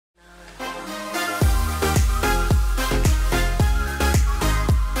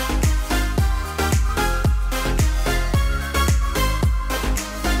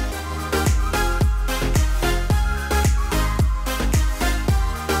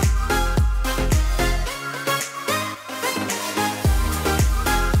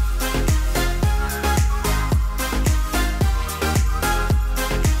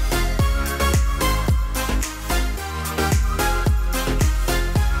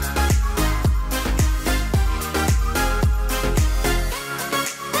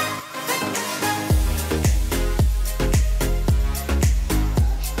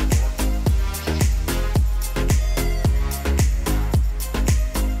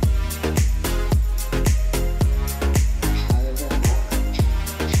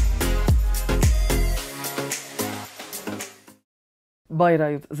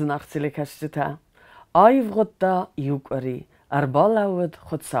بايرايد زنارتي لكشتتا آيف غدا يوكري أربالاود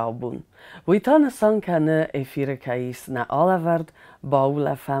خود صابون ويتان سان كان افير كايس نا آلورد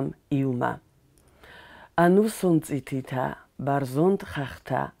باولەفەم iumە أنو سنت إتيتا برزوند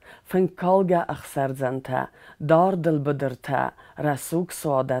خختا فنكالغا أخسرزنتا دار دل بدرتا رسوك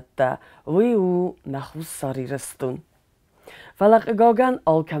سعادتا ويو نخوص ساري رستون فلق اگاگن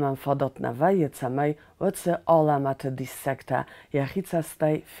آل کمن فادات نوی تسمی و تس آلامت دیسکتا یخیت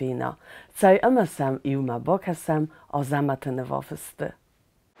استی فینا تای امسم ایومه باکسم آزمت نوافسته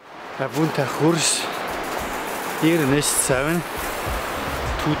وونت خورس hier nest zijn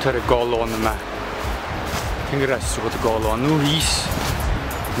toet er galon me ingres wat galon nu is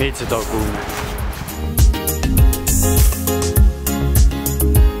met ze daar komen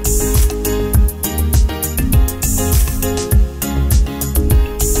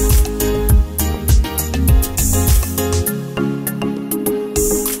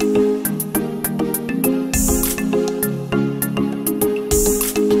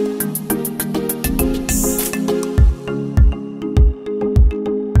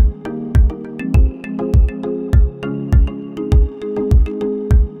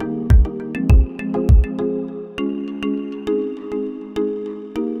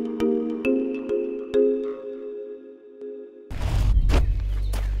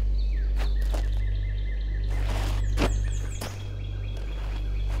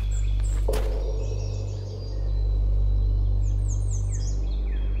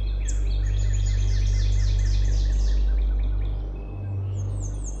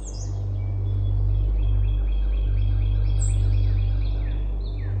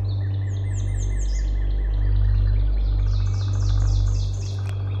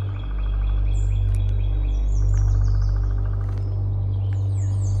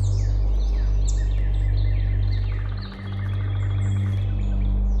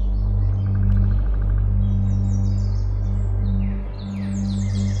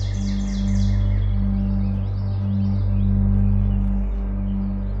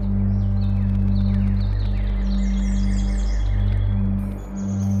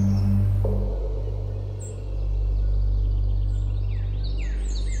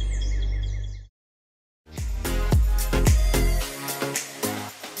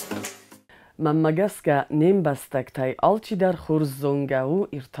من مگسکه نیم بستک تای آلچی در خورز زونگاو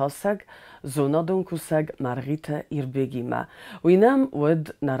ارتاسگ زونادون کسگ مەرغیتە ایربگیمه و اینم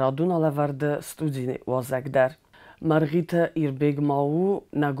ود نرادون آلورد استودی وازگ در مەرغیتە ایربگ ماو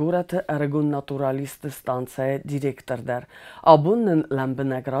نگورت ارگون ناتورالیست ستانسه دیرکتر در آبونن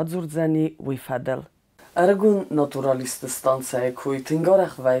لمبنگراد زورزنی وی فدل ارگون ناتورالیست ستانسه کوی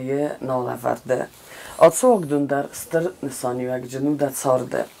تنگارخ وی نالورده آتسو اگدون در ستر نسانیوک جنوب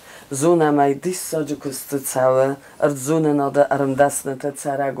سارده زونه مای دیس ساجو کست تساوه ارد زونه ناده ارم دست نته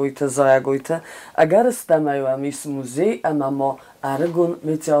تسرگویته زایگویته اگر استمایو امیس موزی اما ما ارگون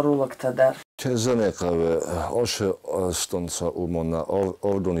میتیارولکته در Кезане каве оше станца умона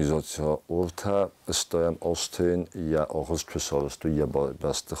организация орта стоям остен я оргспесалсту я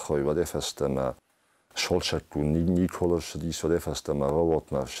басте хойваде фестема шолчаку николаш дис ваде фестема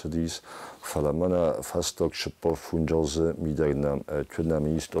роботна шдис фаламана фасток шпор фунджозе мидернам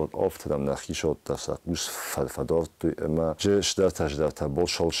кунамист от офтам нахишот даса ус фадорт ема же штатаждата бол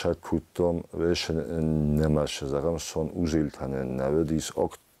шолчаку том вешен немаш загам сон узилтанен навдис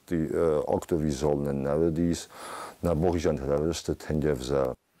Octovisualne navadis na borijante laveste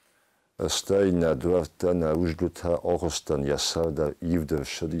tendevza stai na duarta na ujduta orostan yasada ivde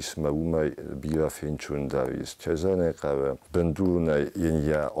shadis maumai bira finchun davis chazane qave bendurna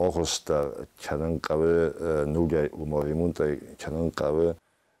yenya orosta kanan qave nugay umorimunta kanan qave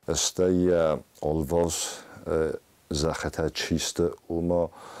stai olvos zakhata chiste uma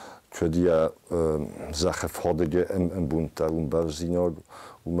كديا زخف هادگه bunta barzinog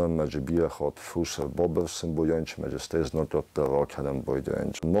man majbia hat fusser bobbersen boyanch majestes not der rakanam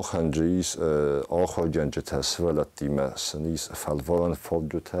boyanch mochanjis achogenje tasvelatime senis falvaran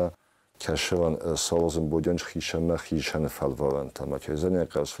fogduta kashavan solozen boyanch khishama khishane falvaran tamakezene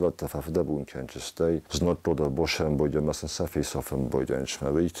qasflat tafafda bun kenchestay znot boda boshan boyan masen safis ofen boyanch ma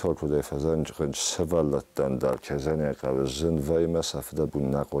veitor kode fazanj qench sevalatdan dar kezene qavzen vay masafda bun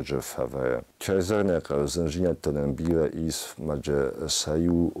naqoje fava kezene qavzen jinatan bira is maje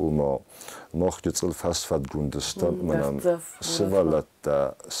sayu uma mochtzel fastfad gundestan manam sevalata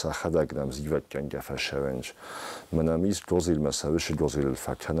sahadagnam zivatkan gafashavench manam is gozil masavish gozil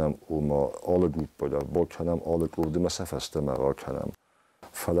fakanam alle gut bei der Bokanam alle gute Massafeste Marakanam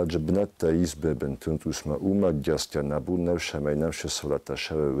فلج بنت ایز ببنتون توسما اوما جست یا نبود نوشه می نوشه سلطه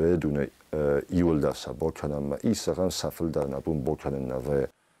شوه ودونه ایول در سبا کنم ما ای سران سفل در نبون بکنن نوه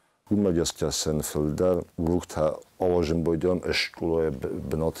اوما جست یا سنفل در وقت آواجم بایدم اشکلوه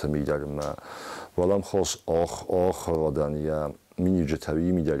بنات میدر ما ولم خواست آخرادن یا مینی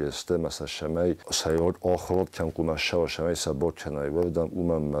جتوی میدرسته مثلا شمی سیار آخرات کم قوم شوا شمی سبا کنای وردم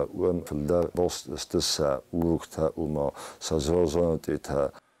اوم فلدر باست استسا وقت اوما سازرازانت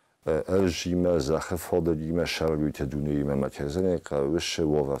تا الجیمه زخف فادریمه شرایط دنیایمه مکزنه قروش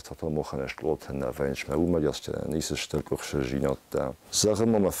وارفتاتا مخنش لوت نوینش ما اوما یست نیستش تلقخش جینات دم زخم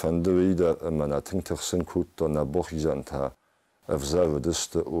ما فندوی در مناتین تخسن کود تا نباخیزن تا افزار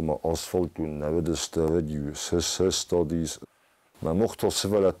ودست اوما آسفالت دون نودست ردیو سستادیز ما مختص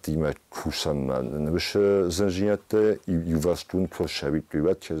ولتی ما کوسم من نوشه زنجینته یوستون که شبیه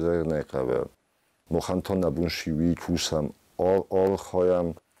بیوت که زر نقبه مخنتا نبون شیوی کوسم آل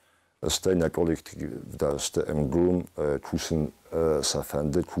خوایم استای نکالکتی درست امگروم کوسن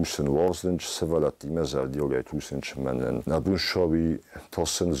سفنده کوسن وازنج سوالتی ما زردیاگه کوسن چمنن نبون شوی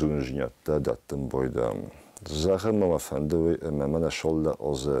تاسن زنجینته دادم بایدم زخم ما فنده من شالله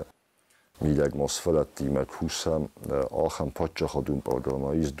از میلگ مسفلتی ما کوسم آخم پاچه خودم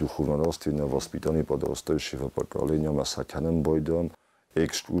پادرمایز دخولاناستی نواسپیتانی پادرسته شیف پاکالینیا مثلا کنم بایدم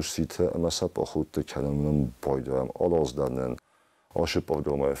اکسکلوسیته مثلا با خود کنم بایدم آلاز دادن آش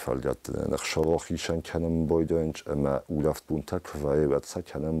پادرمای فعالیت نخشاراخیشن کنم بایدنج اما اولفت بونتک وای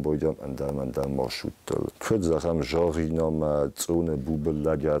وقت کنم بایدم اندر ماشود دل کد زخم جارینا ما زون بوبل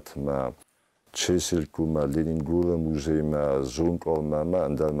لگت ما چهسیلکو ما لینینگور موزیم زونگ آلمه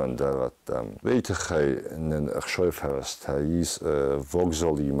اندر رفتم ویت خی نن اخشای فرستاییز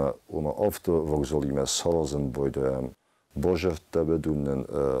وگزالیمه و ما آفتو وگزالیمه سالازم بایدم باجرت بدونن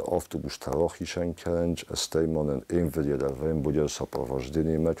آفتوبوس تراخیشن کنج استیمانن این ولی در ویم بودی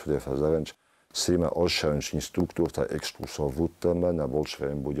سپاواجدینی ما کده فزرنج سیما آشرنج اینستروکتور تا اکسکلوسا وودم نبالش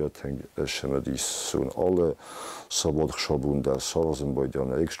ویم بودی تنگ شمدیسون آل ساباد شابون در سالازم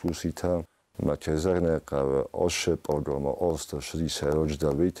بایدم اکسکلوسیتا ما کزرنه قرار آش پروگرام آست شدی سراج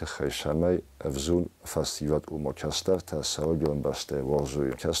دویت خیشمی افزون فستیوال او ما کستر تا سرگرم بسته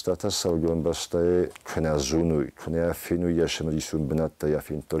وازوی کستر تا سرگرم بسته کنه زونوی کنه فینوی یشمدیسون بنات یا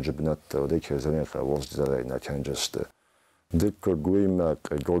فین تاج بنات ده کزرنه قواز دیداره نکنجسته دکتر گوی ما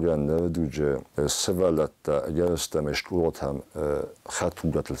گویان نردوجه سوالت اگر استمشکلات هم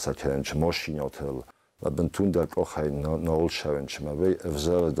خطوبت السکنج ماشیناتل و بنتون در آخای نال شون چما وی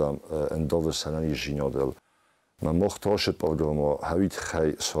افزار دام انداو سنانی جینادل ما مختاش پروگراما هویت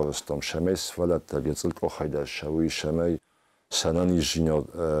خی سارستم شمیس ولد در یزل آخای در شوی شمی سنانی جیناد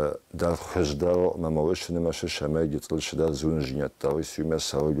در خزدار ما موش نمشه شمی یزل شده زون جیناد داوی سومه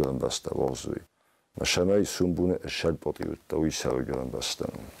سرگرم بسته وازوی ما شمی سومبونه اشل بودیود داوی سرگرم بسته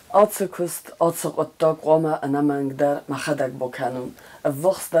آتسکست آتسقطاق قوما انامنگ در مخدک بکنم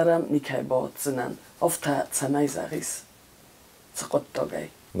وقت دارم نیکی باد زنن افتا تسمای زغیس سقطاقی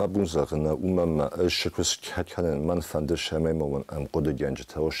ما بونزاغنا اوما ما اشکوس ککنن من فنده شمی موان ام قد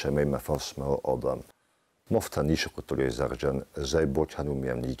گنجتا و شمی مفاس ما آدم مفتنیش قطعه زغجن زی بکنم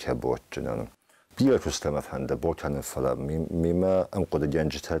میم نیکی باد جنن بیا کستم فنده بکنم فلا میما ام قد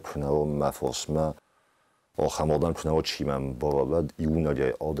گنجتا کنه و مفاس ما آخم آدم کنه و چیمم باید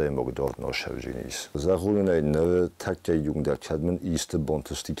ایوناگه آدم مقدار ناشوجینیست. زغولنای نو تکه یون در کدمن ایست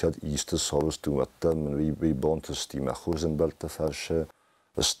بانتستی کد ایست سالست دومتن من وی بانتستی مخوزن بلت فرشه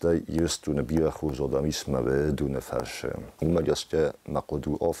استه ایرستون بیر خوز آدمیس موه دون فرشه. اون مگست که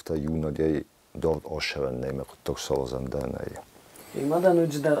مقدو آفته یوناگه داد آشرن نیم قطعه سالزنده نای. ایمادن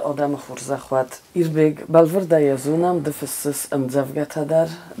اوج در آدم خورزه خواد ایربگ بالورده یزونم دفسس امزفگت در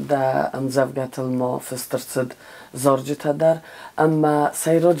دا امزفگت الما فسترسد زارجت در اما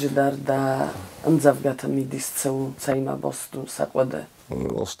سیراج در دا امزفگت میدیست سو سیما باستون سقوده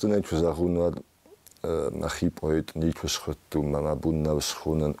آستونه که زخوناد مخیب آید نیکوش خودتو ما بون نوز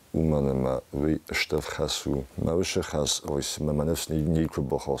خونن اومن ما وی اشتف خسو ما وش خس آیس ما نفس نیکو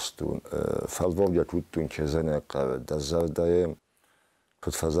بخواستون فلوار یکودتون که زنه قوه دا زرده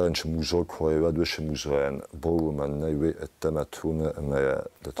کد فزرنش موزار کوی و دوش موزارن باو من نیوی اتمتونه اما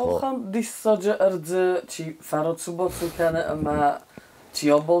دتا آخام دیساجه ارده چی فراد سوباتو کنه اما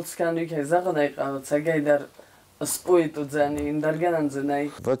چی آبالت کنه که زغن ایقاوت سگه در اسپویت و زنی این درگنن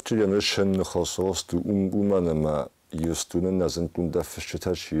زنی وقتی نشن نخواست اومن ما یستونه نزنتون دفش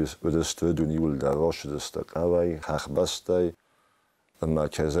چیز ودسته دونیول در راش دسته قوی حق بسته اما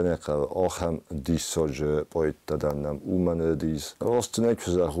کزنی قرار آخم دیساجه باید دادنم اومنه دیز راستنه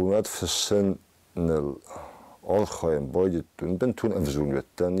که زخونت فسن نل آخایم باید دون بنتون افزون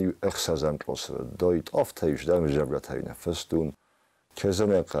ویدن نیو اخسازم کلاس داید آفتهیش در مجبرت های نفستون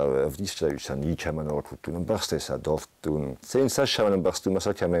Кезане қаве вдисчайсан икеман окутун барстеса дофтун сенса шаман барстун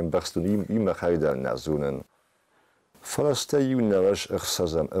маса кемен барстун има хайдар назунен Фаласта юнаваш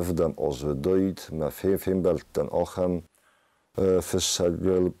эрсазам эвдам озведоид ма фембелтен охам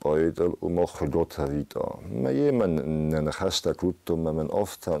фессагел поидел умохготавито ма емен ненахаста кутто мен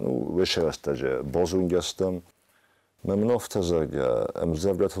офта ну вешерастаже бозунгастам Men ofta säger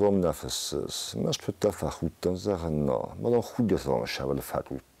jag tror om nafas men skulle ta skjutan sagen no men de skjuter från själva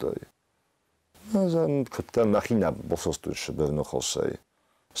fakultet men sen kunde maskina bossostun skulle nog ha sig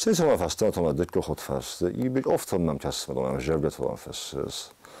så som fast att de det går fast I blir ofta man kas med de jag tror fast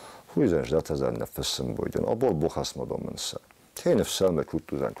hur är det att det nafas boiden abor bokhas med dem så kan fsam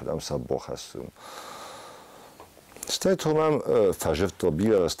kulturen kunde am sa bokhas Stejtomam fajevto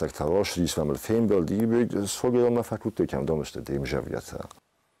bira staktarosh dismam fembel dibig sogedama fakulte kam domste dem javjata.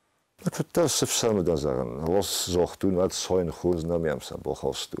 Akutta sefsam dazaran ros zochtun at soin khuzna miamsa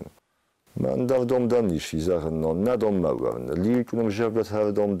bokhostun. Man davdom dan nishizaran no nadom mawan likunum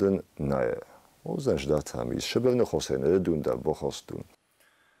javjata domden nae. Ozanj datam is shebelne khosen edun da bokhostun.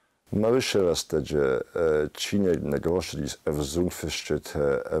 Mawisherastage chine negoshris evzungfistet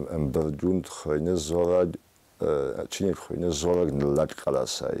berdund khoine zorad Чиник хуйне зораг нлак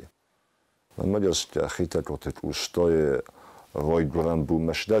қаласай. Мамадяска хита котек устое ройграм бу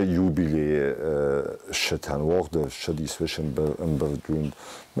машда юбилее шетан вогда шадис вешен бергунд.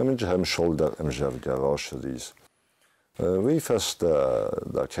 Маминж хем шолдер эмжав гараж шадис. Ви фаста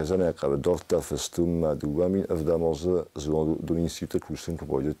да кезане қабе дофта фестум дуамин эвдамозе зон ду институт курсен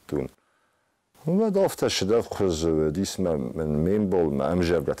кобойдтун. و دافته شده خود دیسم من میمبل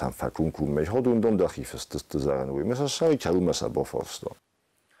مامجر گفتم فکرون کومی هدون دم داخی فست زارنوی مثلا شاید کلم مثلا بافرستم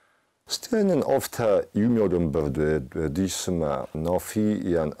استن افته یومیادم برده دیسم نافی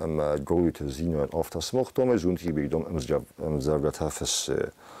یان ام گویت زینو افته سمختم زونتی بیدم امزر گفتم فست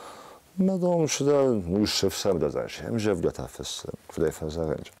مدام شده نوش شفسم دازنش امجر گفتم فست خدای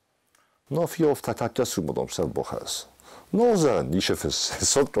فزارنج نافی افته تکسو مدام سر بخاس نوزن دیشه فست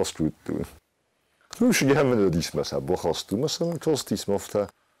صد کاسکوت دون Już nie mamy dziś masa bohostu, masa kostis mofta.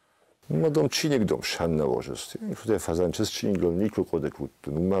 Madam chinik dom shanna wożest. Tutaj fazanches chinigol niklo kodekut.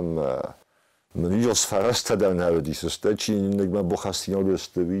 Nu mam mnios farasta da na dis chinik ma bohastino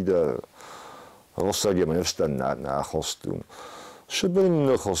jest wieder. Rozsage man jest na hostun. Szebym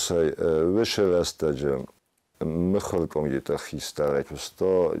no hosej weszelastage mecholkom je ta historia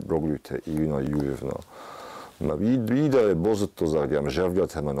to Băulăfăm Irina Jurevna. Ma wieder bozet to zagam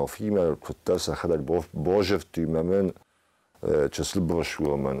javgat hemen a female kutasa hadak bojevtu memen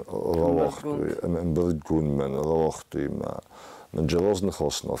cheslboshu men rawachtu men berdgun men rawachtu ma men jelozn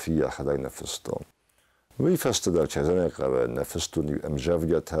khosna fiya hadak nafsto vi fasta da chazana qaba nafsto ni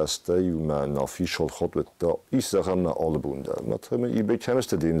javgat hasta ma nafi shol khotwet da isagam albunda mathem ibe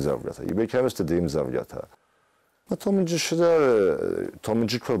kamest dem zavgat Ma tomidji shida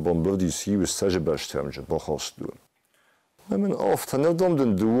tomidji kvar bombardis hiu stage bashtamje bokhostdu. Men ofta nevdom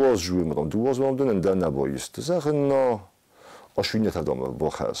den duos jumrom duos momden en dan naboist. Zachen no ashwinet adam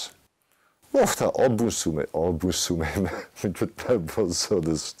bokhas. Ofta albusume mit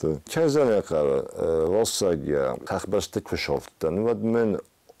bozodest. Kazana qara rosagia takhbaste kshoftan vad men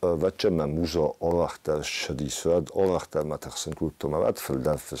vatcha mamuzo orachta shadisad orachta matakhsen kultoma vat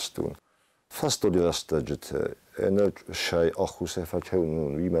feldafstun. Fast die Restaget en shay akhuse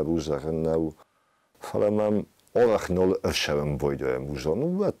fakun wie ma buzachen nou falamam orach nol ershaven boyde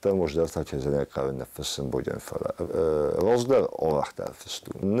muzon wat tam možda tak zene qaven nafsen boyden fala rozder orach da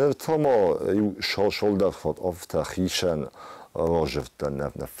festu ne tomo ju sholdar fot of ta khishan rojevta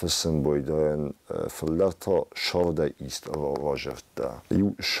nafsen boyden falata shorda ist rojevta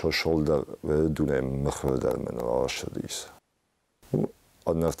ju sholdar dunem mkhvedar men rashadis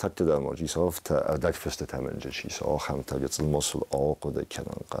Adnaf takke der majis ofta adak feste tamanje chis aham ta jetzt mosul aqode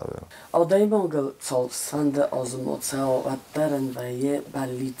kenan qabe Adaymangal sal sande azmot sao attaren vaye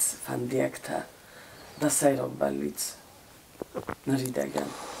ballit fandiakta da sayrog ballit naridagan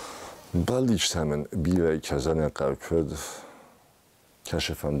Ballit tamen bile kazane qarkod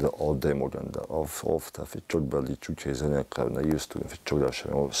kashfande ademoganda ofta fitjog ballit chu kazane qarna yustun fitjog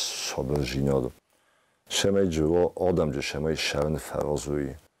dasham saberjinado Шемай джо адам же шемай шарн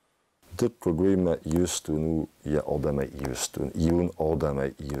фаразуи. Дик когойма юстуну я адама юстун. Иун адама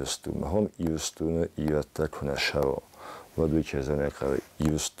юстун. Махам юстуна иратта кунашаро. Ваду кезане қара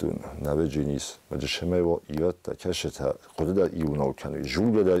юстун. Наве джинис. Ваджа шемай ва иратта кашета. Хода дар иунау кануи.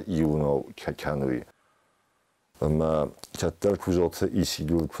 Жулга дар иунау кануи. Ама каттар кузота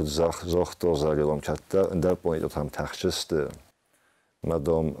исидур куд захтор загелам каттар. Дар понидот хам тахчесте.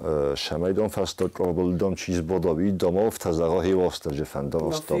 مدام شمیدان فستا قابل دام چیز بادابی داماف تزاقا هیواستا جفندان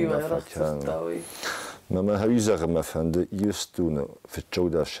استام نفکن ما هایی زغ مفنده ایستون فتشو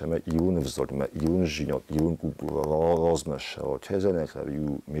در شما ایون وزاق ما ایون جینات ایون راز مشاو تیزن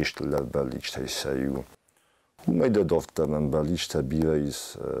اقربیو میشت لبلیج تیسایو همیده دافته من بلیج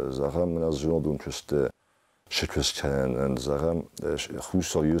تبیرایز زغم من از جنادون کسته شکست کنن زغم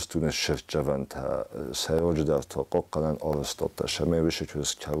خوصا یستون شفت جوان تا سیراج در تا قاقنن آرستاد تا شمه و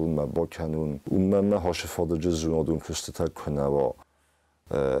شکست کرون ما با کنون ما هاش فادج زنادون کسته تا کنوا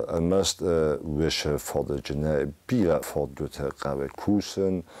امست وش فادج نه بیا فادج تا قوه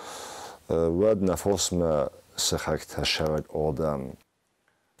کوسن ود نفاس ما سخک تا شود آدم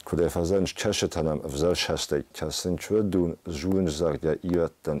کده فزنش کشه تنم افزار شسته کسین چوه دون زون زرگه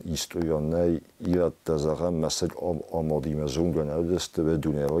ایرد دن ایستو یا نه ایرد دزاغم مسج آمادی مزون گنه دسته به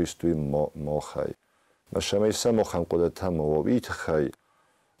دونه رایستوی ما خی مشمه سه مخم قدرت هم موابیت خی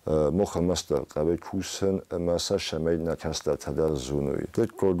مخم مستر قبل کوسن مسا شمه نکسته تدر زونوی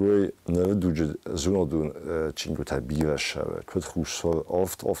دید کردوی نوه دوجه زون دون چینگو تا بیره شوه کد خوصار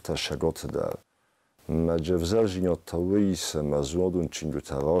آفت شگات در ما جوزر جینات تاویس ما زودون چینجو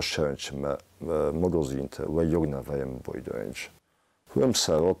تراشنچ ما مدوزینت و یگنا ویم بایدانچ. هم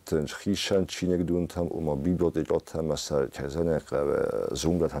سراتنچ خیشان چینک دون تام ما بیداد ایجاد هم مثل کزنه قرار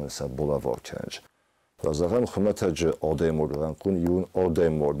زونگت هنسا بالا واکنچ. و زغم خمت ج آدم مردن کن یون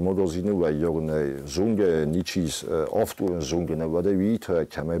آدم مرد مدوزینه و یگنه زونگ نیچیز آفتون زونگ نواده وی تو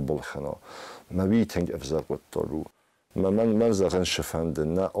کمی بالخنا ما وی تنگ افزار قطارو. من زغن شفنده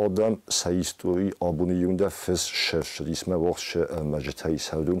نه آدم سیستوری آبونی یونده فس شف شد اسم وقتش مجتهی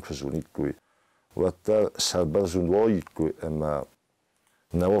سردون که زونید گوی و در سربر زون واید گوی اما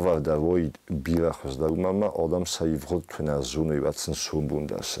نوار در واید بیره خزده ما آدم سیفرد کنه زونی وطسن سون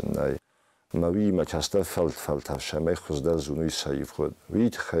بونده سن نه موی مکسته فلت شمه خزده زونی سیفرد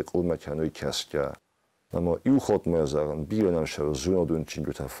وید خیقو مکنوی کسکه اما ایو خود میزارن بیرونم شو زونادون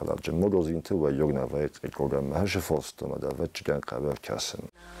چینگو تا فلات جم مدوزینته و یک نوایت اکرگم مهش فاستم در و چگن قبر کسن.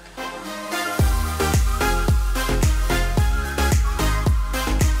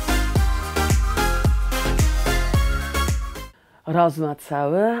 رازمات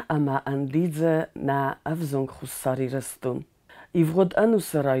ساوه اما اندیزه نا افزون خساری رستون. ایفرد انو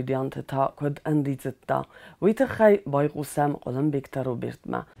سرایدیانت تا کد اندیزت دا ویت خی بای قسم قلم بکترو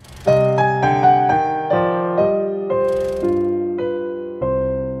برتما.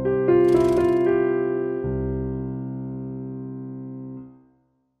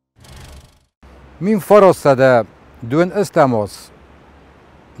 Min farostade duen estamos.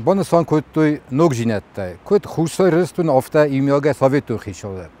 Bonnesan kuttui nogzinette. Kut khusoi restun ofta imyoga sovetu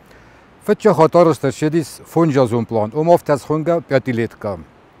khishode. Fetja khatarostar shedis fonja zonplan. Oftas khunga pyatiletka.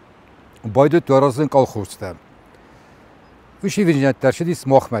 Bayde torazın kalkhusta. Ushi vinjettar shedis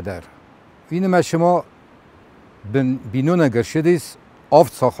mokhmedar. Vinema shema binona gershedis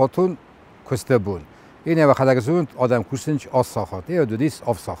aft sakhatun kustebun. Yine ve kadar adam kusinç az sakhat. Yadudis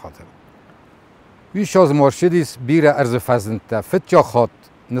aft sakhatın. ویش از مرشدیس بیر ارز فزنده فتجا خود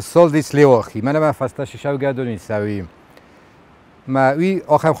نسال دیس لیواخی من فستش شو گردونی سویم ما وی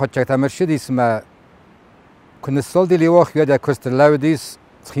آخر خود چکت مرشدیس ما کن نسال دی لیواخی یاد کست لو دیس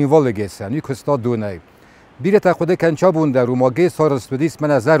خینوال گیسن وی کستا دونه بیر تا خود کنچا بونده رو ما گیس هارست دیس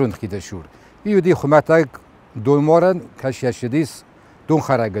من زرون خیده شور وی دی خمتک دون مارن کشیش دیس دون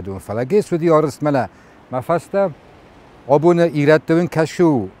خرگ دون فلا گیس دی هارست من ما فسته آبون ایراد دون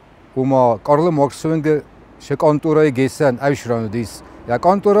کشو و ما کارل ماکسونگ شکانتورای گیسن اوشراندیس یا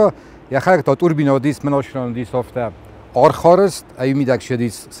کانتورا یا خرک تا تور بینادیس من آشراندیس افته آرخارست ایمیدک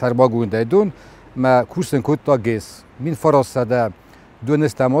شدیس سرباگونده دون ما کوسن کوتا گیس من فرستاده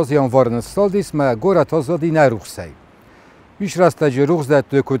دونستماز یا وارن سالدیس ما گورا تازادی نروخسی میش راست جه روخ زد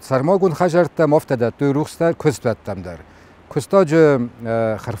تو کد سرماگون خجرت مافتده تو روخ زد کستوتم در کستا جه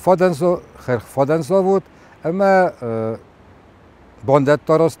خرفادن زاود اما باندت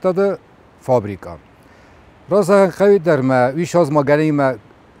داراستاده فابریکا. رازا خوی در ما ویش از ما گریم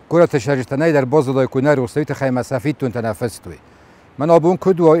گورا تشریفت نه در بازدای کنار و سویت خیمه سفید تون تنفس توی. من آبون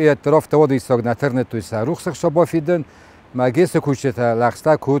کدو اعتراف توادی ساگ نترنت توی سر روخ سخ شبافیدن ما گیس کوچه تا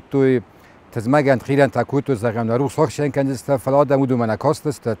لخسته کود توی تزمگن خیرن تا کود تو زغم روخ سخ شن کندست فلا دمودو من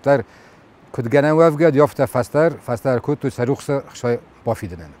کاستست تر کد گنم وفگد یافته فستر کود توی سر روخ سخ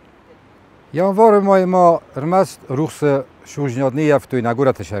شبافیدن. یانوار ما رمست روخ شوجناد نیافتوی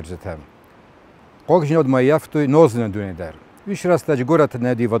نگورا تشرجتم. قاقجناد ما یافتوی نازن دونه در. ویش راست جگورا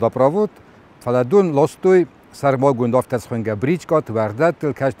تندی ودا پراود. فلا دون لاستوی سرما گندافت از خونگه بریج کات وردت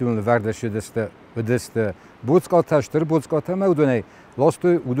تل کش دون ورده شدسته و دست بودسکات تشتر بودسکات ما ودونه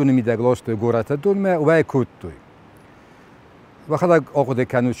لاستوی ودونه میدگ لاستوی گورا تدون ما وای کود توی. وقتی آقای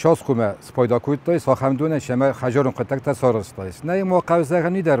کنوت شاس خومه سپایدا کوت دای ساخم دونه شما خجارم قطعه تا سارست دایست نه ما قوزه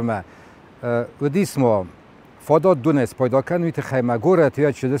غنی درمه و دیس ما فادات دونه سپایدا کنویت خیمه گوره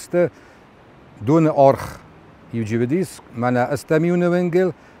تیاد شدسته دون آرخ یوجی بدیس من استمیونه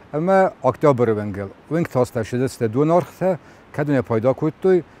ونگل اما اکتبر ونگل ونگ تاسته شدسته دون آرخ تا کدونه پایدا کوت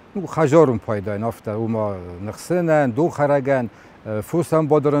دای خجارم پایدا نافته و ما نخسنن دو خرگن فوسم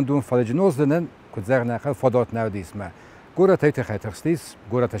بادرن دون فالج نوزدنن که زغ نخه فادات نودیس ما گوره تایت خیلی تخستیس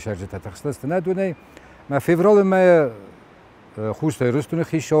گوره تشرجه تخستیس ندونه ما فیورال ما خوست رستون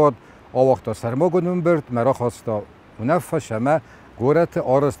خیشاد آوقتا سرما گنم برد مرا خواستا و نفش ما گوره تا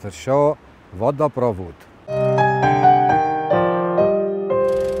آرستر شا وادا پراود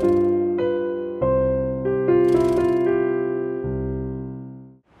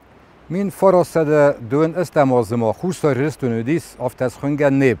من فراسته دون استمازما خوست رستون دیس افتاز خونگه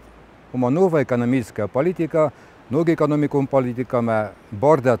نب و ما نوو اکانومیسکا پالیتیکا نوگ اکانومیکون پالیتیکا ما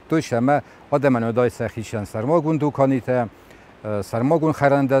باردت توش ما آدم نودای سخیشن سرماگون دوکانیته سرماگون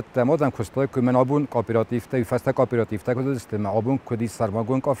خرندت ما دم کستای که من آبون کاپیراتیفته فسته کاپیراتیفته کده است ما آبون کدی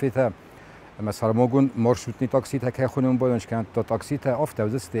سرماگون کافیته ما سرماگون مارشروتنی تاکسیته که خونم باید کن تا تاکسیته افته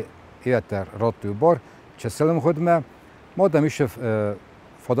دست ایتر رات تو بار چه سلم خود ما دمیش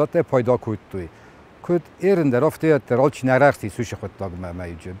فدات پایدا کوت توی کد ایرن در افته ترالچ نرختی سوش خود تاگ ما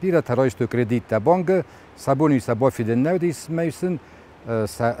یوجه بیره ترایش تو کردیت تا بانک سبونی سبافیدن نودیس میسن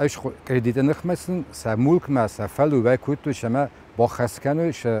اش کردیت نخمسن سمولک ما سفلو و کوت شما با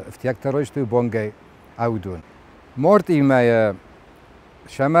خسکنوش افتیاک ترایش تو بانک اودون مرد ایمه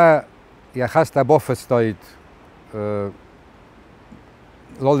شما یا خست بافستاید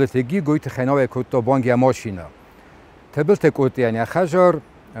لالتگی گویت خناوی کوت بانک ماشینا تبلت کوت یعنی خجار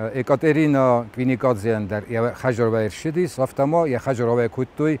اکاترینا کلینیکاتزیان در خجار و ارشدیس افتما یا خجار و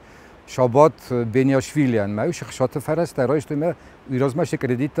کوتوی شابات بنیاشویلیان ما اوش خشات فرست درایش تو ما ویرازمش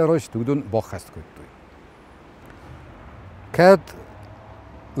کردیت درایش تو دون باخست کوتوی کد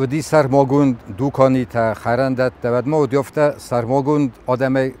ودی سرماگوند دوکانی تا خرندت دود ما ودیافته سرماگوند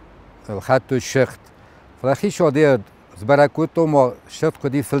آدم خط و شخت فلخی شاده زبرکوتو ما شخت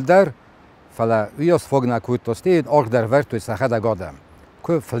کدی فلدر فلا ویاس فوق نکوتو استید آرگ در ورد توی سخت اگادم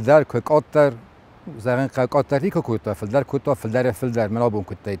که فلدر که کاتر زغن کاتر که کوتا فلدر من آبون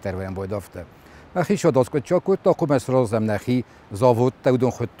کوتای تر ویم باید افته مخی شد از کوت چا کوتا کو مسرازم نخی زاوت تودون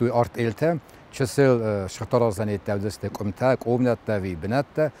خود توی آرت ایلته چسل شختارازنی تودست کمتا کومنت توی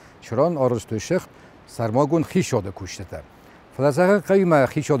بنت شران آرز توی شخت سرماگون خی شده کوشته فلا زغن قیمه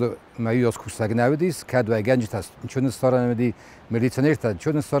خی شده میاس کوستگ نودیس کد و گنج است چون استارن دی ملیتنیر تا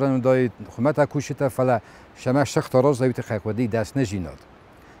چون استارن دای خمت کوشته فلا شما شختاراز ویت خیقودی دست نجیناد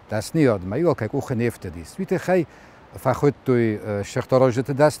دست نیاد میو که او خنفت دیست ویت خی فخود توی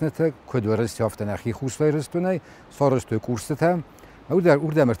شختاراجت دست نت کد ورست یافت نخی خوستای رستونی سارست توی کورست هم او در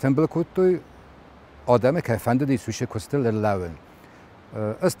اردم ارتنبل کد توی آدم که فند دی سوشه کستل لون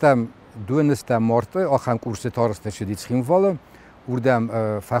استم دو نستم مارته آخام کورست تارست شدید خیم والم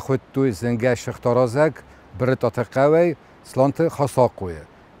اردم فخود توی زنگه شختارازک برت آتقوی سلانت خاصاقویه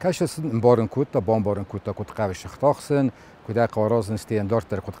کشسن بارن کوتا بارن کوتا کت قوی شختاخسن کدا قارازن استیندارد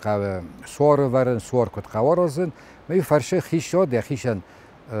در کت قوی سوار ورن سوار کت قوارازن می فرشه خیشا ده خیشن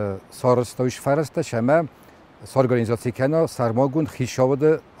سارستویش فرسته شما سارگانیزاسی کنا سرماگون خیشا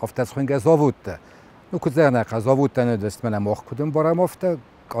بوده افتاز خونگه زاووده نو کت زغنه قزاووده ندست من ماخ کدوم بارم افته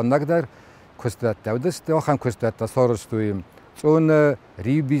کانک در کستت دودست آخم کستت سارستویم چون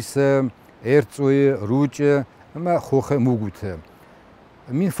ریبیس ارتوی روچ اما خوخ موگوته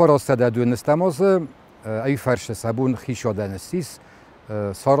من فراسته در دو نستماز ای فرش سبون خیشا دنستیس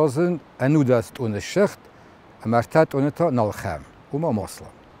سارازن انو دست اون شخت مرتد اون تا نالخم اوما ماسلا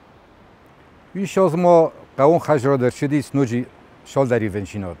ویش از ما قوان خجرا در شدیس نوجی شال داری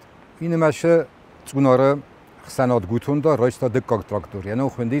ونشیناد این مشه چوناره خسنات گوتون دا رایستا دکاک تراکتور یعنی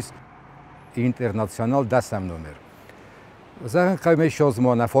خوندیس اینترناسیونال دستم نومر زغن قومیش از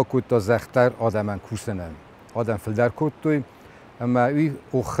ما نفا کود تا زختر آدمن کوسنن آدم فلدر کود توی اما ای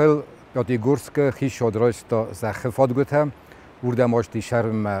اوخل یادی گورسک خیش شد رایستا زخفات گوتم وردم آشتی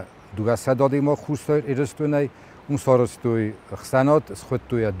شرم دوگسته دادی ما خوستای ایرستونی اون سارستوی خسنات خود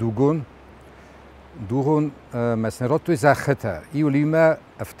توی دوغون مسنرات توی زخته ایولیمه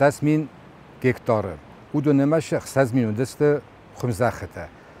افتاس مین گکتاره او دو نمش خساز مین دست خم زخته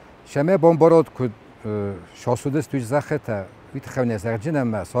شما بامبارات کد شاسودست توی زخته ویت خونی زرجنم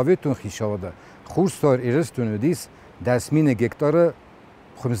ما ساویتون خیشاوده خوستار ایرستون دیس دستمین گکتاره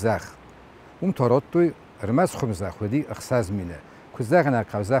خمزخ اون تارات توی رمز خمزخ خودی اخساز مینه که زغنه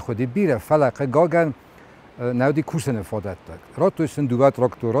قوزخ خودی بیره فلقه گاگن نودی کوسن افادت داد رات تویسن دوات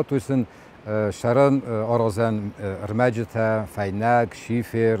راکتور رات تویسن شرن آرازن رمجته فینک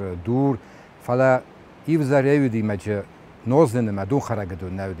شیفر دور فلا ایو زریوی دی مجه نازنه مدون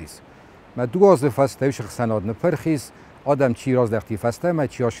خرگدون نودیس مدو از فسته وش خسناد نپرخیس آدم چی راز دختی فسته ما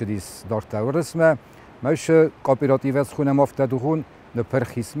چی آشدیس دارته و رسمه ماش کاپیراتیو از خونه مافته دخون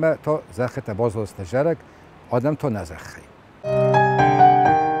نپرخیس ما تا زخت باز استجرک آدم تا نزخی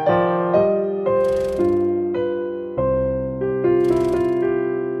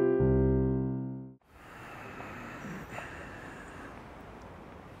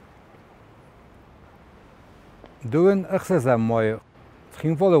دوون اخسازم مای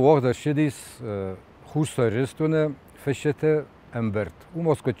خیمفال وقت شدیس خوشتای رستونه فشته امبرد او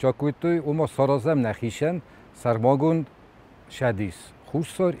ماسکت چاکویتوی او ما سارازم نخیشن سرماگوند شدیس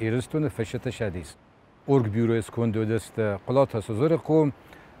خوشتار ایرستونه فشته شدیس ارگ بیرو اسکندو دست قلات سزور قوم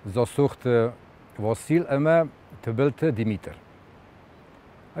زاسوخت واسیل اما تبلت دیمیتر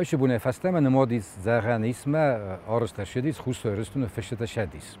ایش بونه فسته من نمادیس زغن اسمه آرست شدیس خوشتای رستونه فشته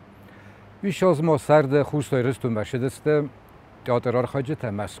شدیس بیش از ما سرد خوشتای رستون برشدسته تئاتر آرخاجت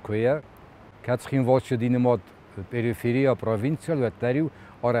مسکویه کات خیموال شدی نماد پریفریا پروینسیال و تریو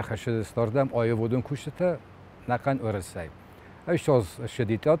آرخشد استاردم آیه ودون کوشته نکن ارسای ایش از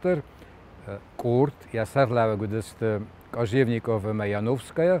شدی تئاتر کورت یا سر لوا گودست کاژیونیکوف و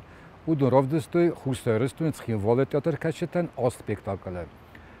میانوفسکایا و دون رفتستوی خوشتای رستون خیموال تئاتر کشتن آ سپکتاکله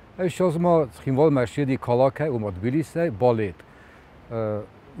ایش از ما خیموال مرشدی کالاکه و مدبیلیسه بالید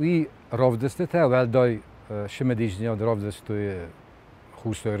وی رفتسته تا ولدای شم دیجنیان رفتستوی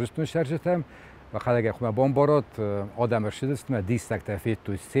خوشتای رستون شرجتم و خلاقه خو بامبارات آدم رشدست ما دیستک تفید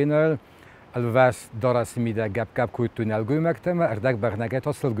تو سینال الواس دارس میده گپ کویت تو نلگوی مکتم اردک بغنگه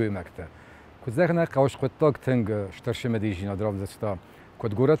تا سلگوی مکته کزغنا قاش قطاق تنگ شترشم دیجنیان رفتستا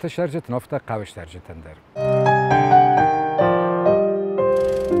کد گورات شرجت نفتا قاش شرجتن در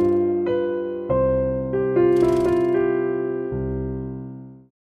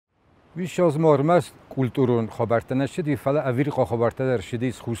بیش از مارمست کلتورون خبرتن شدی فلا اویرقا خبرتن در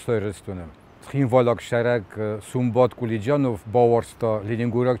شدیس خوشتای رستونم خیم والاک شرک سومباد کولیجانوف باورستا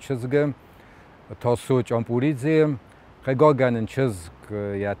لینینگوراک چزگم تا سوچ امپوریزیم قگا گنن چزگ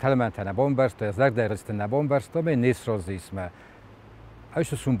یا تلمن تنبان برستا یا زرد درست نبان برستا می نیست رازی اسمه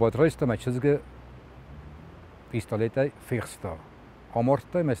ایش سومباد رایستا ما چزگ پیستالیتا فیخستا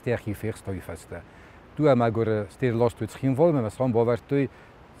آمارتا مستیخی فیخستا ویفسته دو اما گره ستیر لاستوی خیم وال مثلا باورتوی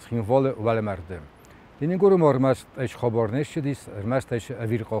خیموال ولی مردم. لینگورو مارمست ایش خبر نشدیس، مست ایش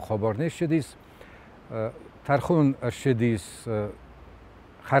اویرقا خبر نشدیس. ترخون ارشدیس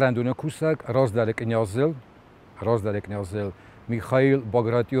خرندون کوسک راز دارک نیازل میخائیل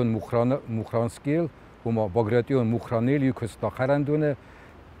باگراتیون مخرانسکیل و ما باگراتیون مخرانیل یکستا خرندونه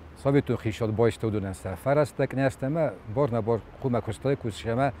سابتون خیشاد بایسته دونن سفر است کنیسته ما بار خوب مکستای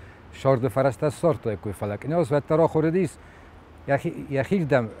کوسشما شارد فرسته سارتای کوی فلک نیاز و ترا خوردیس یخیل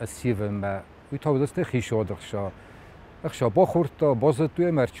دم سیوم ما وی تا بدسته خیشاد اخشا با خورتا بازت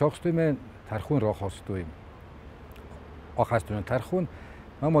توی مرچاقستوی من ترخون را خواستویم آخستون ترخون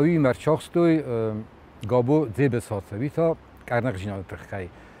ما وی مرچاقستوی گابو زیب ساته وی تا کرنق جنان ترخی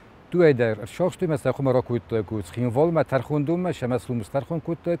توی در شاقستوی مثلا خو مرا کوت کوت خیموال ما ترخون دوم شمسلو مسترخون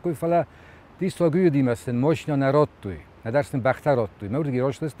کوت کوی فلا دیساگوی دی مثلا ماشینا نرات توی ندرسن بخترات توی مورد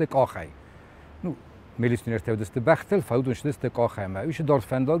گیراش دسته کاخی نو میلیسون ارتب دسته بختل فودونش دسته کاخی ما ویش دارت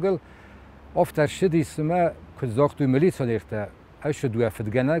فنداگل افتر شدیس ما کزاق توی میلیسون ارتب ایش دو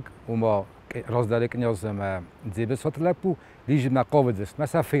افدگنگ و ما راز دارک نیازم زیب سات لپو لیج مقاود دست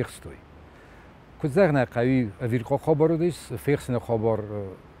مثلا فیخستوی کزاق نقوی ویرقا خبرو دیس فیخس نخبر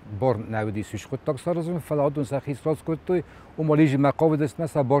بار نودی سوش خود تاک سارزم فلا آدون سخیس راز کد توی و ما لیج مقاود دست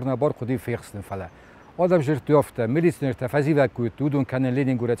مثلا بار خودی فیخس نفلا آدم جرت یافته میلیسون ارتب فزی وکوت تو دون کنن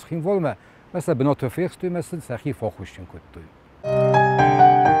لینین گورت خیم والم مثلا بناتو فیخس توی مثلا سخی فاخوشتن کد توی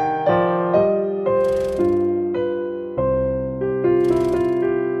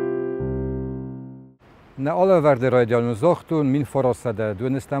نه آلا ورده رایدیان زاختون من فراسته دو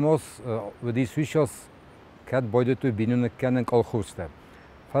نستماس و دی سویشاس کد باید توی بینون کنن کال خوسته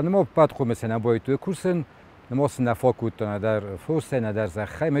فنما بعد خو مثلا باید توی کورسن نماس نفا کودتانه در فوسته نه در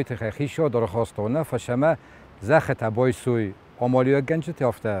زخی میت خیشا داره خواستانه فشمه زخ تبای سوی آمالیو گنجت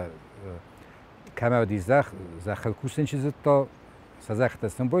یافته کمه دی زخ کورسن چیزت تا زخ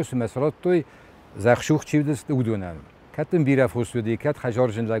تستن باید سوی مثلا توی زخ شوخ چی دست اودونن کتن بیره فوسودی کت خجار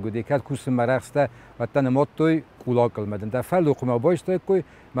جنلگودی کت کورسن مرخسته و تن مات توی کولاکل مدن در فل لقمه باید توی کوی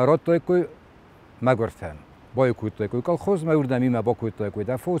مرات توی کوی مگرتن باید کوی توی کوی کل خوز موردمی ما با کوی توی کوی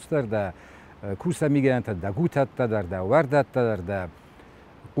در فوستر در کورس میگن تا در گوتت تا در وردت تا در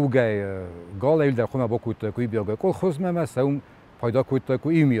قوگه گال ایل در خونه با کوی توی کوی بیاگه کل خوز ما مثلا اون پایدا کوی توی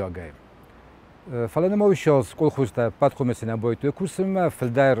کوی میاگه فلان ما وشاز كل خوسته بعد خو مثلا باید کورسم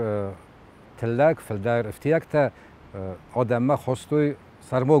فلدر تلاک فلدر افتیاک تا آدم ما خواستوی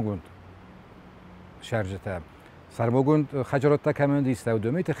سرماگوند شرجته سرماگوند خجالت تا کمان دیسته و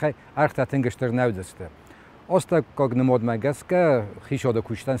دومیت خی ارخت تنگشتر نودسته آستا کاغ نماد مگس که خیشاده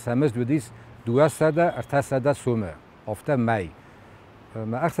کشتن سمز دو دیس 200 ارتاسده سومه افته می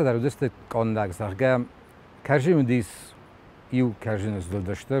ما ارخت در دست کاندک زرگم کرجیم دیس ایو کرجین از دل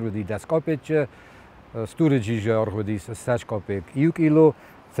داشتر و دی دست کاپیچ ستورجی جار و دیس استاج کاپیک ایو کیلو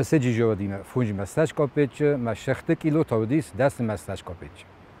فسجی جار دیم فونج مستاج کاپیچ ما 6 کیلو تا دیس دست مستاج کاپیچ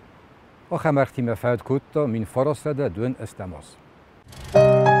آخر وقتی مفاد کوتا من فرستاده دون استماس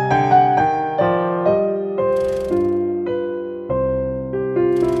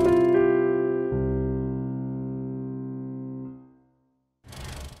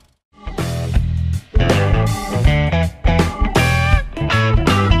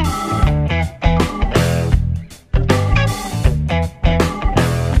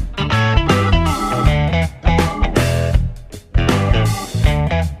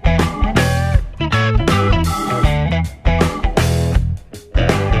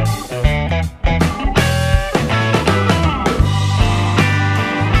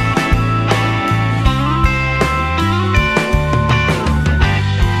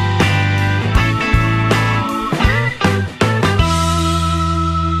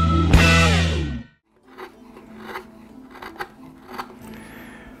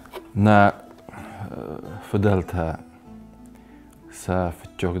نه فدلتها سافت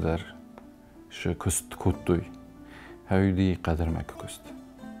جوگدر شکست کتوی هایدی قدر مکست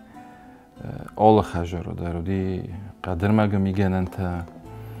آل خجار در ودی قدر مگ میگن انت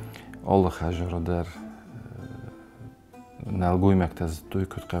آل خجار در نلگوی مکتز توی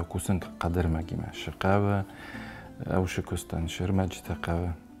کت قو کسن قدر مگیم شقاوه او شکستن شرمجت قاوه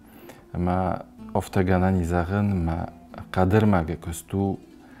اما افتگانانی زغن ما قدر مگ کستو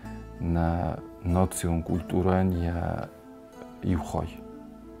на национ культуран я юхай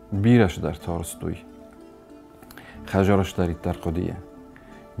бираш дар торстуй хажараш дар иттарқодия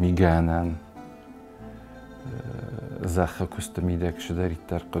миганан заха куста мидакш дар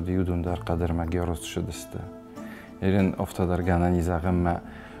иттарқоди удун дар қадар магиорос шудаста эрен офта дар ганани загам ма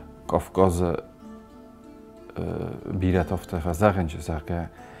кавказа бират офта фазагенч зака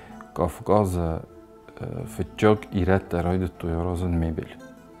кавказа фчок ират дар ойд туйорозун мебел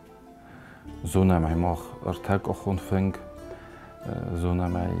زونه مای ماخ ارتاق آخون فنگ زونه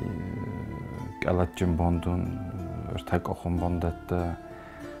مای کلات جم باندون ارتاق آخون باندت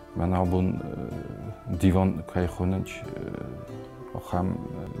من آبون دیوان کای خونج آخام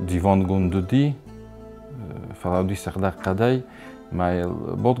دیوان گندودی فلودی سخدق قدای مایل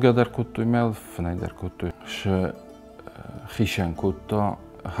بود گدر کتوی مال فنای در کتوی ش خیشن کتا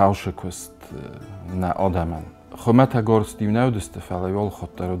هاوش کست نه آدمان خمت اگرست دیو دست فعلیال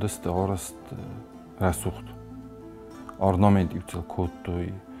خود در دست آرست رسوخت آرنامه دیو تل کود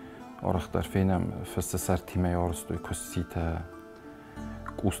توی آرخ در فینم فست سر تیمه آرست توی کسیتا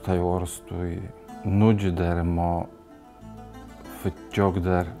کوستای آرست توی نوج در ما فتجاگ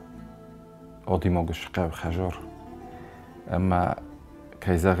در آدیماگش قو خجار اما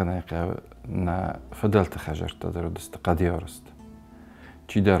کیزاغ نه فدلت خجار در دست قدی آرست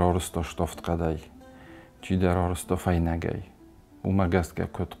چی در آرست اشتافت قدای چی در آرستا فینگی اومگسکه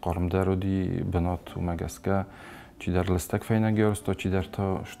کت قرم درودی بنات اومگسکه چی در لستک فینگی آرستا چی در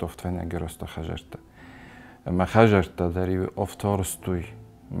تا شتافت فینگی آرستا خجرته ما خجرته داری افتارستوی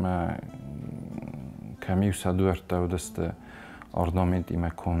ما کمیو سدورته و دست آردامید ایمه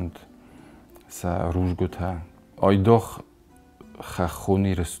کند سا روشگوته آیداخ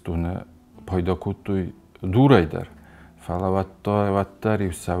خخونی رستونه پایدا کتوی دورای در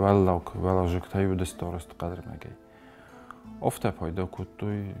فلواتاری سوالک ولاجکتای و دستارست قدر مگی. افته پیدا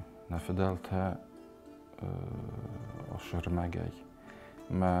کتوی نفدالته آشر مگی.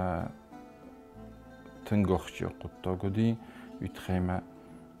 ما تنگخشی قطع گودی ویتخیمه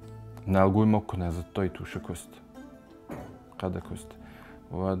نلگوی مکن از تای توش کست قدر کست.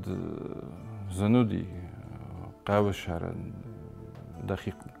 واد زنودی قوشهر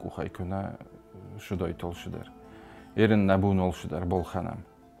دقیق کوخای کنه شدای تول شدر. ایرن نبود نولش در بالخانم.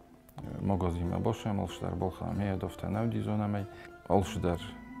 مغازیم باشم نولش در بالخانم. هی دفته نودی زنمی نولش در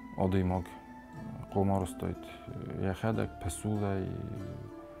آدی مغ قمارستایت. یه خدک پسولای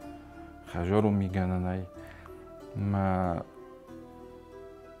خجارو میگننای. ما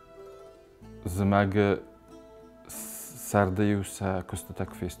زمگ سردیو سا کستتک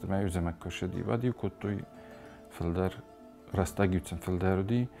فیست ما زمگ کشدی. ودیو کتوی فلدر رستگیوتن فلدر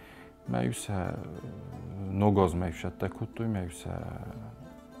دی. ما یوسا نوگاز میشد تا کتوی ما یوسا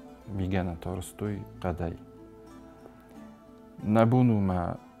میگن تارستوی قدای نبونو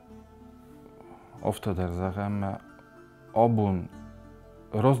ما افتا در زغم آبون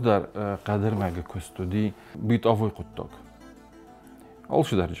راز در قدر مگه کستودی بیت آوی قطاق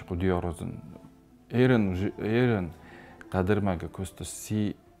آلشو درجه قدی آرازن ایرن قدر مگه کست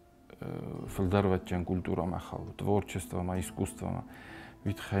سی филдервачен культура махал, творчество ма, искусство ма.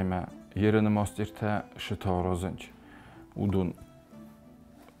 Вид хайма ерен мастирта шта розенч. Удун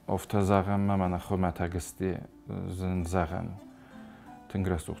офта загам ма мана хурмат агсти зен загам.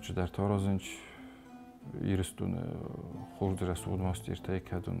 Тенграсухчи дар тарозенч ирстун хурдрас уд мастирта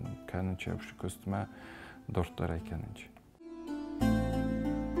екадун канын чапши костма дорттар еканынч.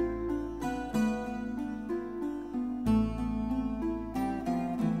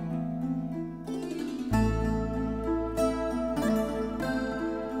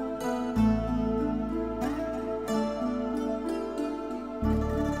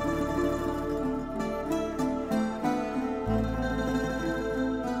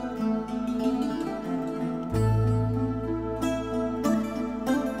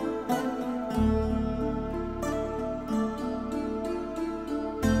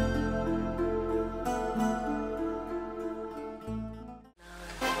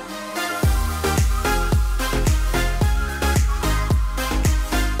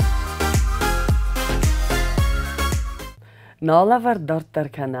 نالاور دارد در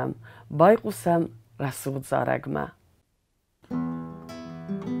کنم بای قوسم رسود زارگمه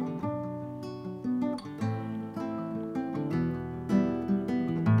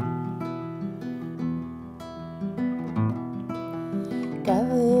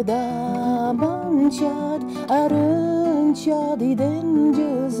Kavdamanchad arınchad iden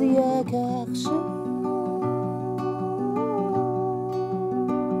cüzye kakşı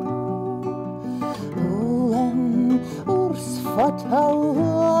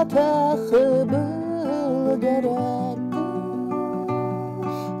فتحوا تخبل جرات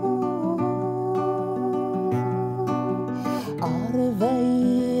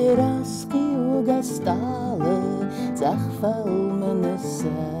عرفي راسقي وقستال تخفل من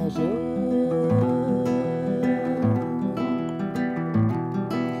السجن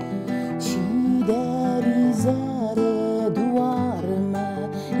شي داري زار دوار ما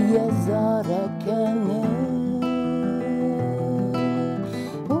يزارك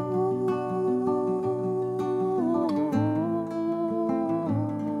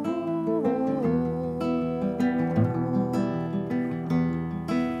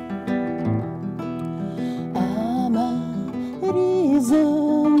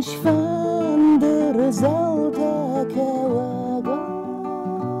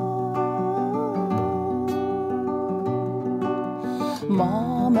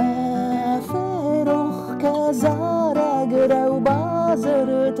ماما فرخ كزارق رو بازر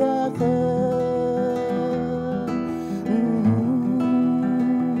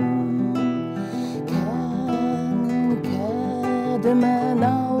كان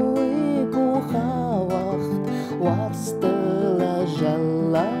كدمناوك وخاوخت وارست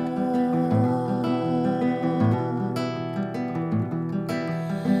لجلا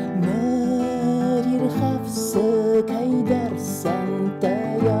مرير خفس كي درسن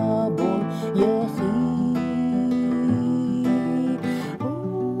تيابون يخي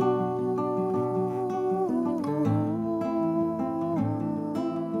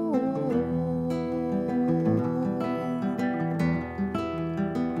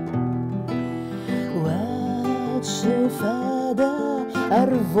شفاده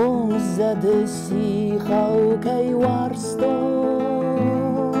ارفون زده سیخاو کی وارستون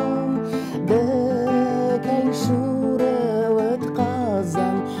ده کی شوره ود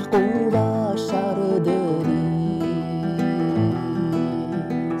قازن قولا شردریز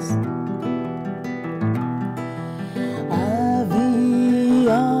اوی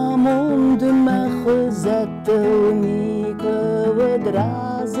آموند مخزت نیکو ود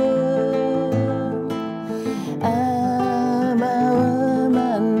رازه أما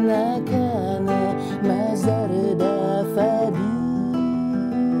ومن كان ما زرد فديس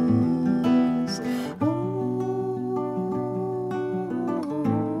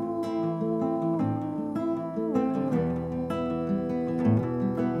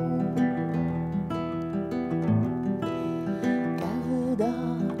كذا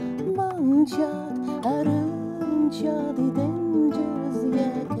منشاد أرنشاد دنجز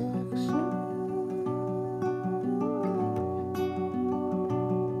يكا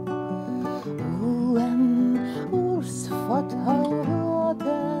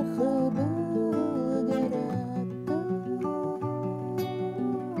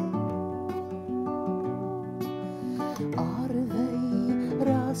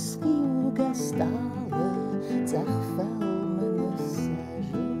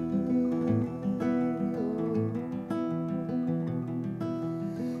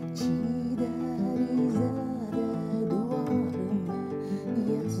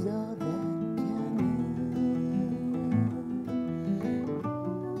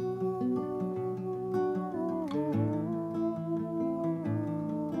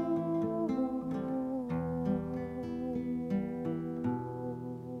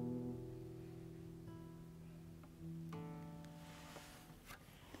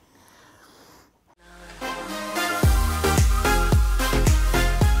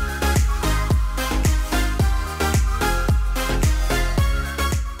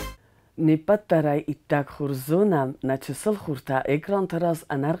Непаттарай иттак хурзонам начисл хурта экран тараз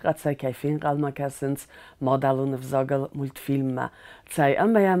анаргацай кайфин qalmakasins modalun vzagel multfilma. Цай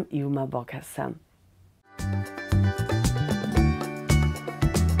амаям иумă bakasam.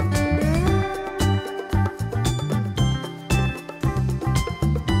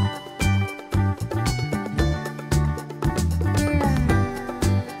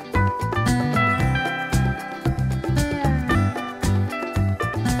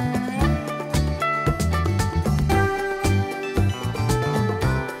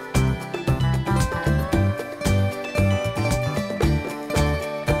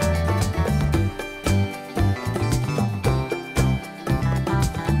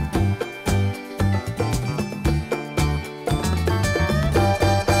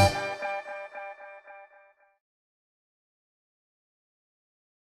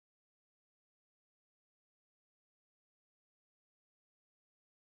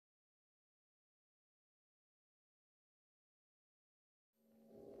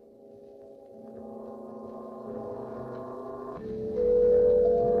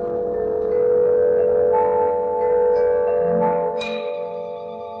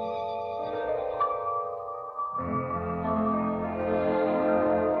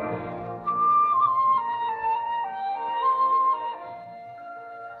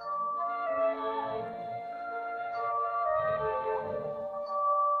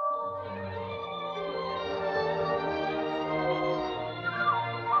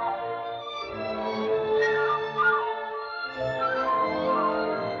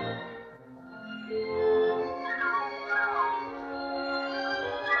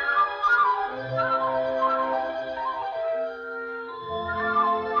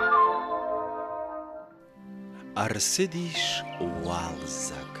 Арсидиш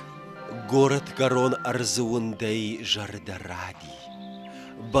уалзак, город корон арзундей жардаради,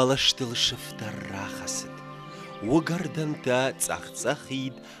 балаштыл шифтарахасыд, угарданта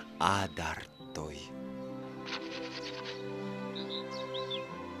цахцахид адартой.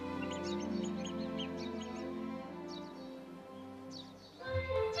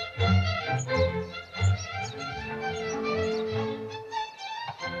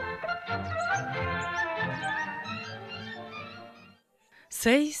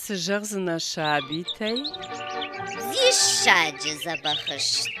 Сей сжерзна шабитей. Зишаджи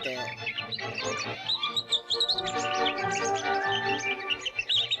забахашты.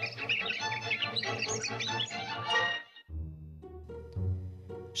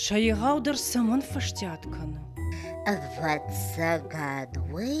 Шайгаудер самон фаштяткана.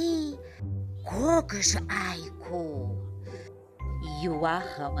 Ватсагадвей когж айку.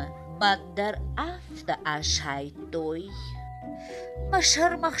 Юахама мандар афта ашайтой.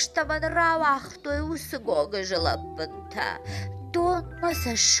 Машар махштаман равахтой усгога желаппанта. Тон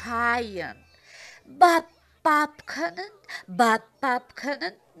маса шайын. Бап-папканын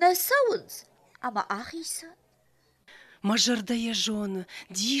насаунз. Ама ахисан. Мажардая жона,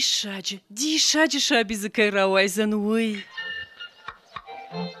 дишаджи шаби закайрауайзан уй.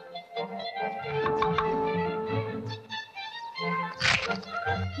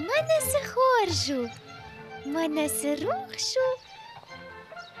 Манасы хоржу, манасы рухшу,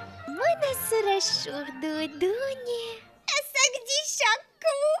 манасы рашух дудуне. Сагди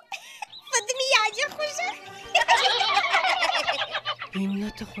шаку, подмияджа хуже. Именно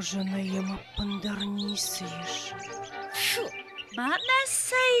ты хуже на ема пандарнисыеш. Фу,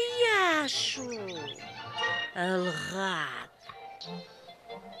 манасаяшу. Алгад.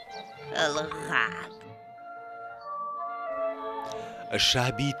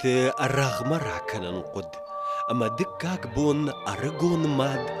 شعبيت رغمراكن قد أما دكاك بون أرغون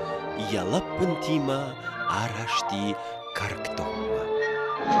ماد يلبنتيما عرشتي كاركتوم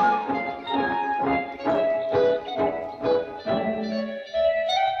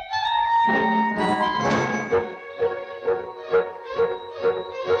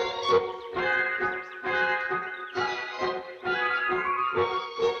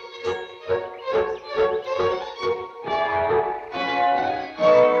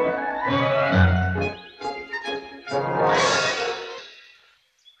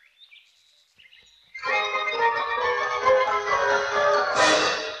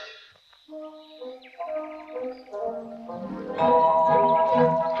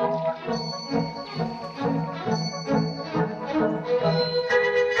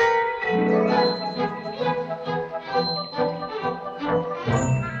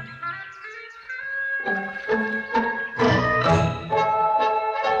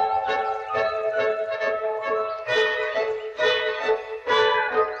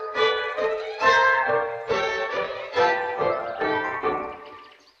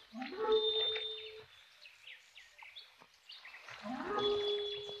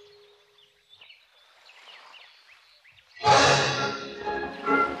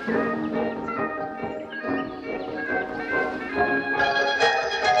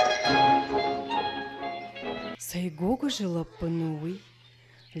гого жила пануи,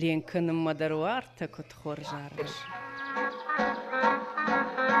 ленканым мадаруар так от хоржарыш.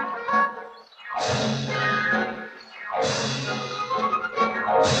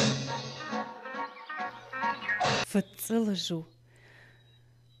 Фыцылыжу,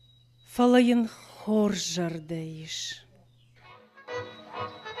 фалайын хоржардайыш.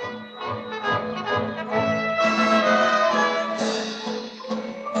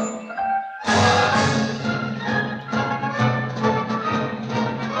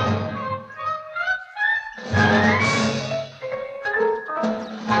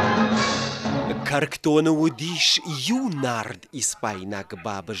 Карктона удиш юнард испайнак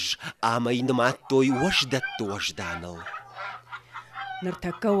бабыж, ама инмат той ождат тожданыл.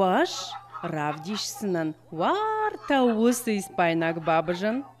 Нартакаваш, равдишсынан, варта усы испайнак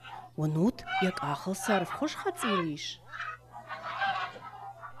бабыжан, онут, як ахыл сарф хош хацилиш.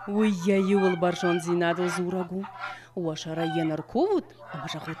 Уй, я юл баржон зинадыл зурагу, уашара енарковут,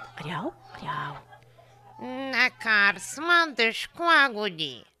 амажахут ряу. Накарс мандыш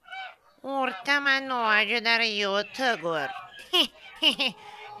куагуди. Уртаману аждар ютыгур.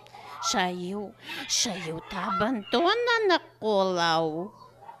 Шаю табантона на колау.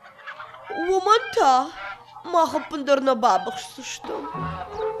 Уманта, махапындар на бабах что?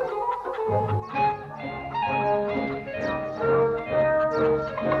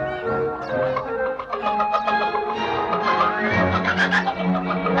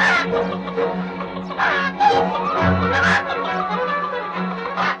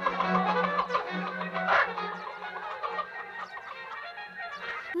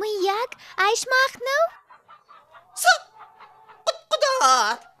 Мыяк, айш махныл?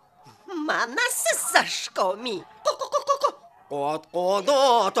 Куда? Манасы сашкоми.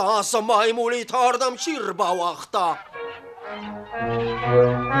 Кот-кода тасы маймули тардам чирба вақта.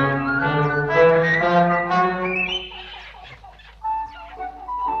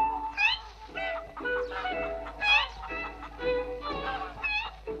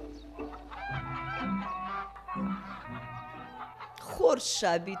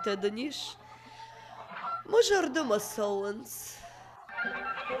 Хорша битадыниш. Мажарды масауынс.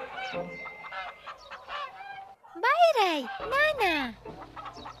 Байрай, нана.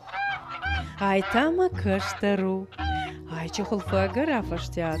 Айтама каштару, айчы хулфага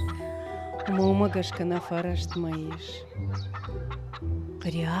рафаштят, мумагашка на фарашт маиш.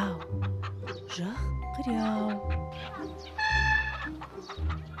 Кряу, жах кряу.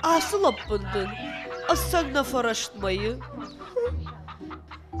 Асылаппындын, асагна фараштмайы.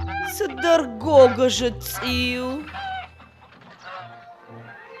 Сыдаргога жыцию.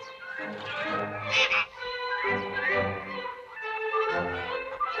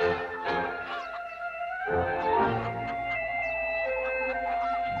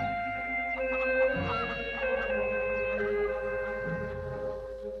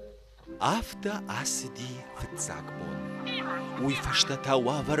 Авто асди фыцакбон. Уй фаштата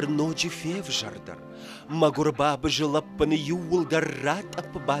вавар ночи февжардар. Магурба бжылаппын юлдар рат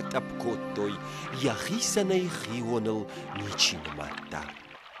апбат апкоттой. Яхисана и хионыл ничин матта.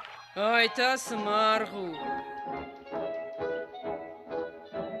 Айта смаргу.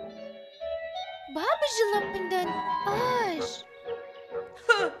 Баба жила пындан, аш.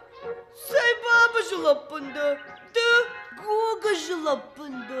 Сай баба жылаппында, да гога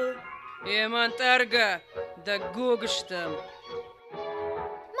жылаппында. Емантарга, да гогыштым.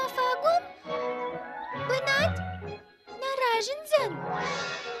 Мафагум? Бынат? Наражынзан?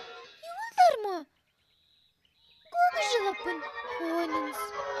 Юлдар ма? Гога жила пын, хонынс.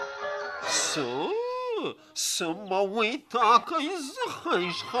 Самауи така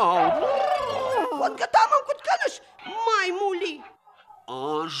изахайш хау. Вот гатамам кутканыш, маймули.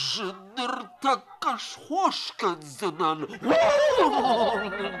 Аждыр такаш хошкан занан.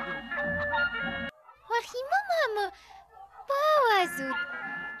 Вахима мама, павазут.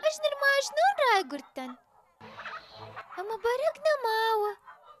 Аж нормашно рагуртан. Ама барак намауа.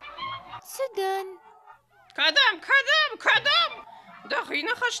 Судан. Кадам! Да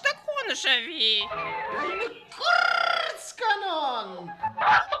хина хаштаг хонышави. Кырцканон!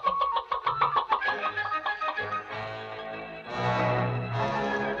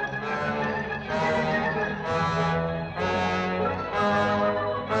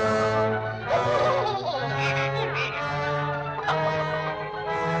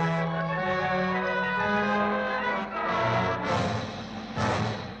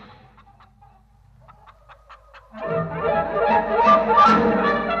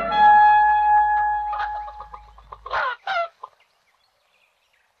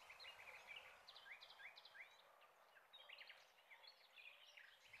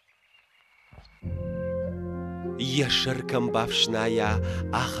 يشركم بافشنايا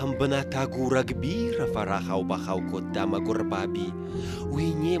أخم بناتا غورا كبيرة فراخا وبخاو قدام قربابي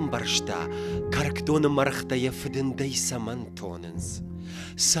وينيم برشتا كاركتون مرختا يفدن دي سمن توننس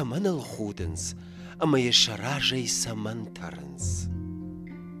سمن الخودنس أما يشراجي سمن ترنس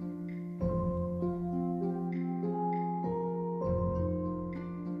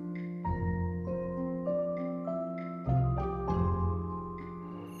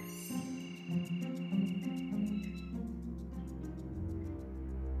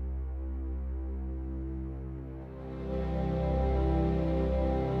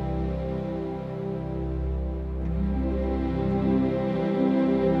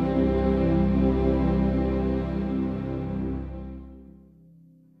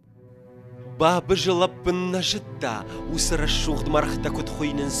باب جلب النجدة وسر الشوخد مرختا كت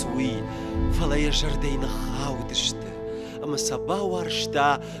خوين نسوي فلا يجردين خاودشتا أما سبا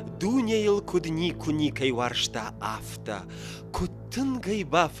وارشتا دنيا يلكدني كوني كي وارشتا آفتا كتن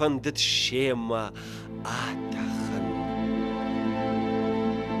غيبا فندت شيما آتخن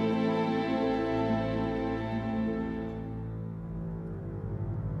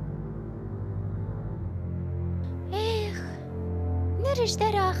نرش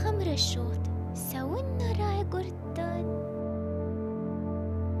درا خمر الشوط سوين نراي قرطان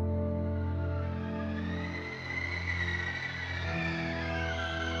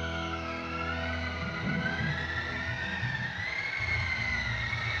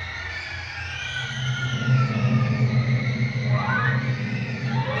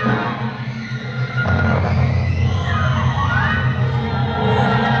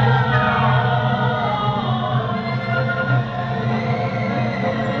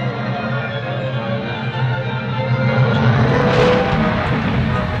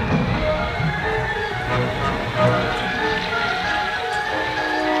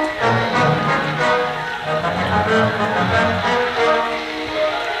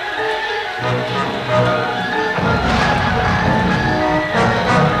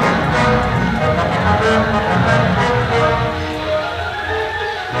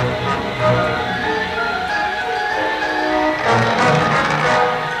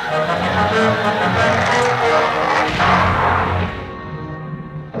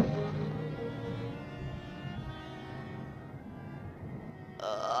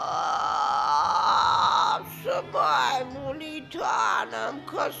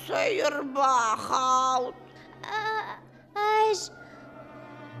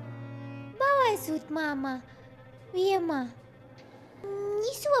Баузут, мама. Вема.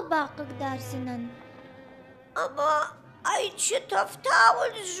 Нисуа бақық дарсынан. Ama ayçı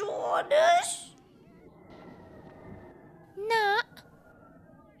taftavul jones. На.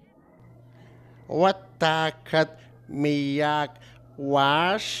 Вот так от мияк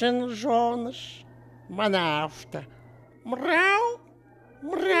вашен жонш. Манафта. Мрау.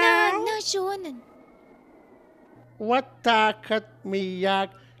 Мрау. На жонен. Вот так от мияк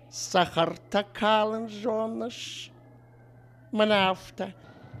сахарта кален жонш. Манафта.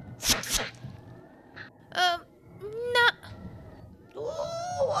 На.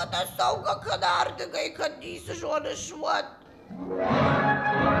 Ona sauga kanardı gay kadisi jones what.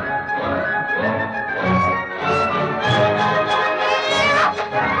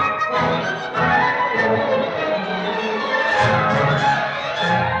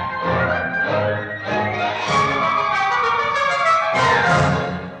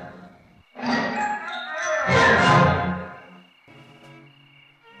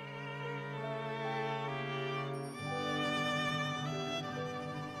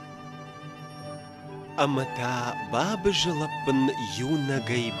 أمتا باب جلبن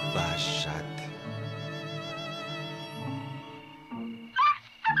يونغي باشات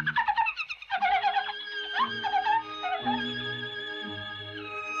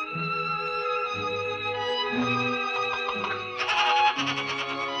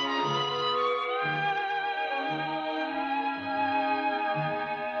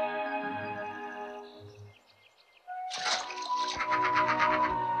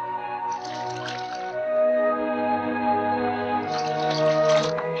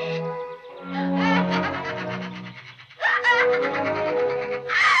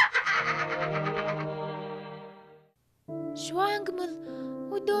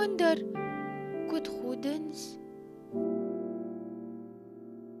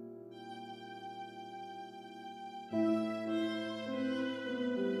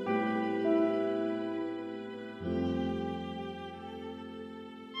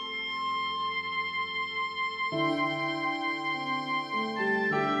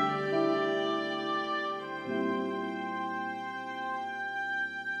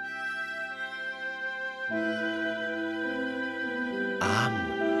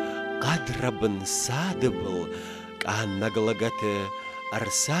ربن سادبل كان نقلقت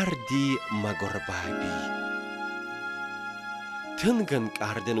أرساردي مغربابي تنغن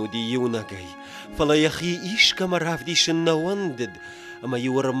كاردن ودي يونغي فلا يخي إيش كمراف دي شنواندد أما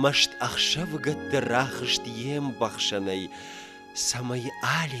يورمشت أخشف قد راخشت يم بخشني سمي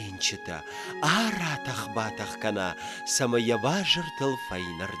آلينشتا آراتخ باتخ كنا سمي يباجر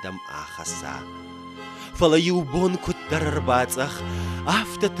تلفينر دم آخسا فلا يوبون كتر باتخ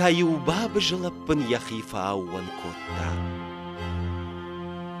أفتتا يوباب جلبن يخيف آوان كتا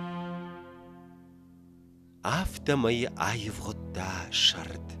أفتا مي آيف غدا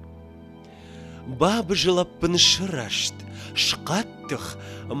شرد باب جلبن شرشت شقاتخ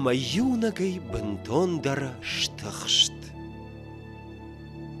ما يونغي بنتون در شتخشت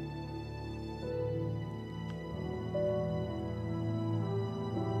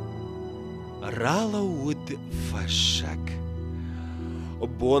رالا ود فشك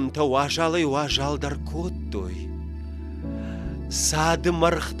بونتا واجال در كوتوي ساد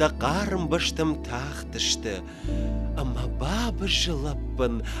مرخ دقارم بشتم تاختشت اما باب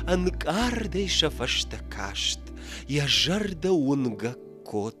جلبن انكار دي شفشت كاشت يا جرد ونغا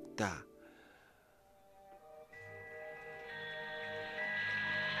كوتا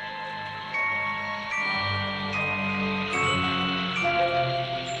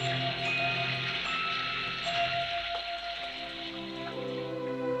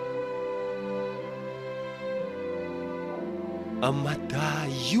أما تا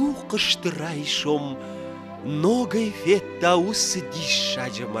يوقشت رايشم نوغي فيتا وسدي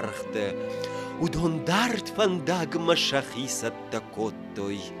شاجة مرخته ودون دارت فنداغ مشاخيسة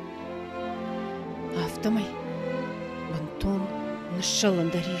تاكوتوي أفتمي بنتون نشلن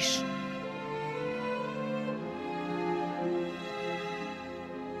داريش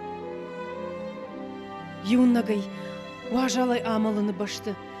يونغي واجالي عملن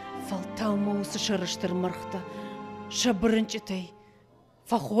بشت فالتاو موس شرشتر مرخته شبرنجتي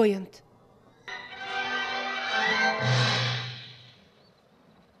فخوينت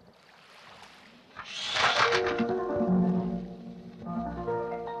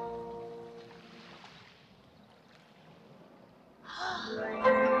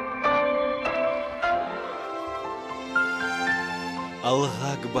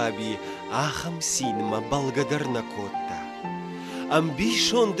Алгак баби ахам синма балгадарна котта.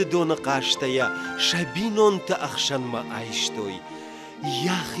 Амбишон дона каштая шабинон та ахшанма айштой.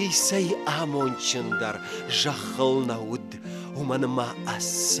 Яхи сай амончандар жахал науд уманма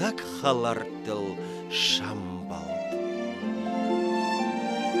асак халартыл шамбал.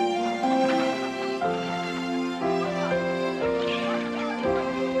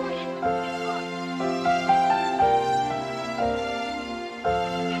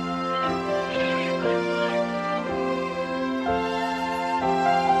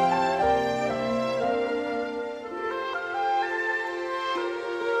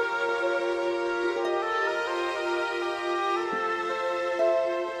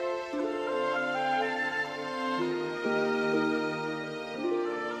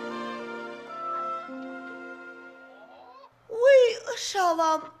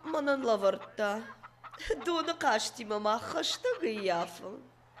 Шалам манан лаварта. Дона кашти мама хашта гияфын.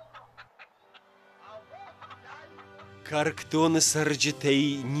 Карктон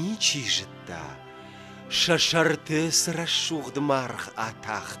сарджитей ничи житта. Шашарты срашугд марх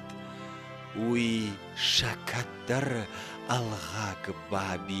атахт. Уи шакаттар алгак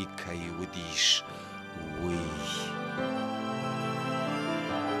баби каюдиш. Уи.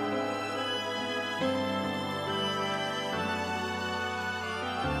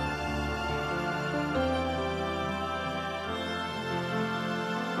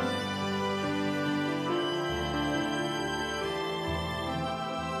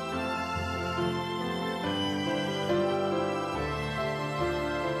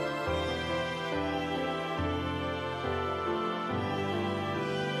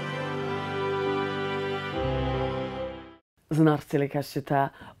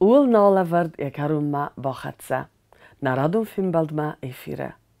 Знарцеликашчита ул наалавард якарумма бахатса. Нарадум фимбалдма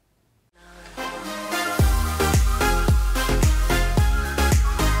эфире.